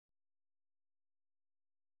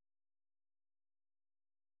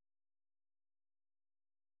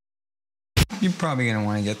You're probably gonna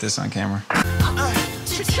want to get this on camera.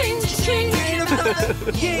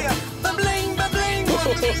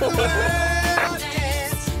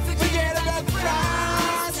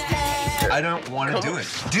 I don't want to do it.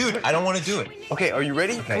 Dude, I don't want to do it. Okay, are you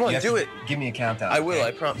ready? Okay, come on, do it. Give me a countdown. I will,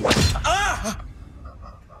 I promise. Ah!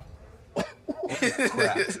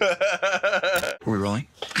 Crap. Are we rolling?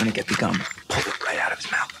 I'm gonna get the gum. Pull it right out of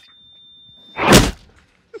his mouth.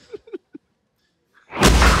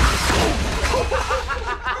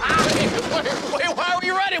 Wait, why are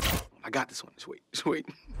you running? I got this one. Just wait.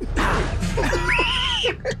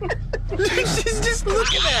 She's just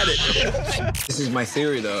looking at it. This is my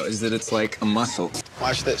theory, though, is that it's like a muscle.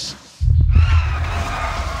 Watch this.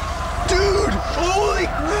 Dude! Holy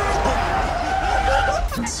crap!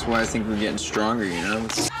 That's why I think we're getting stronger, you know?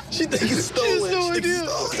 She thinks it's stolen. No idea.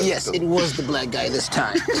 Yes, it was the black guy this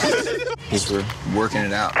time. Because we're working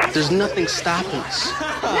it out. There's nothing stopping us.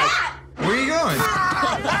 Where are you going?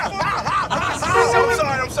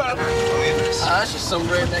 I'm sorry. That's just some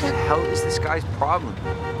redneck. What the hell is this guy's problem?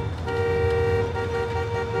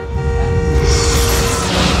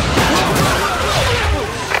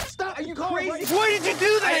 Stop! Are you crazy? Why did you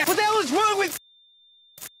do that? What the hell is wrong with?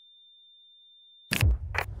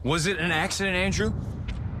 Was it an accident, Andrew?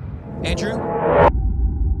 Andrew?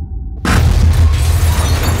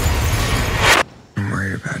 I'm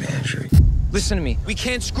worried about Andrew. Listen to me. We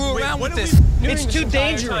can't screw around with this. It's too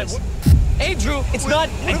dangerous. Andrew, it's not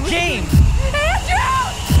a game.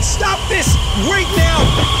 Andrew! Stop this right now!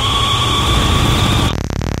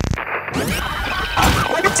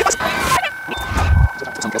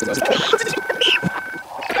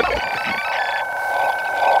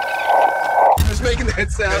 Who's making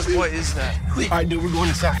that sound? What is that? All right, dude, we're going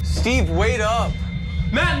inside. Steve, wait up.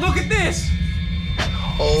 Matt, look at this.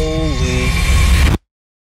 Holy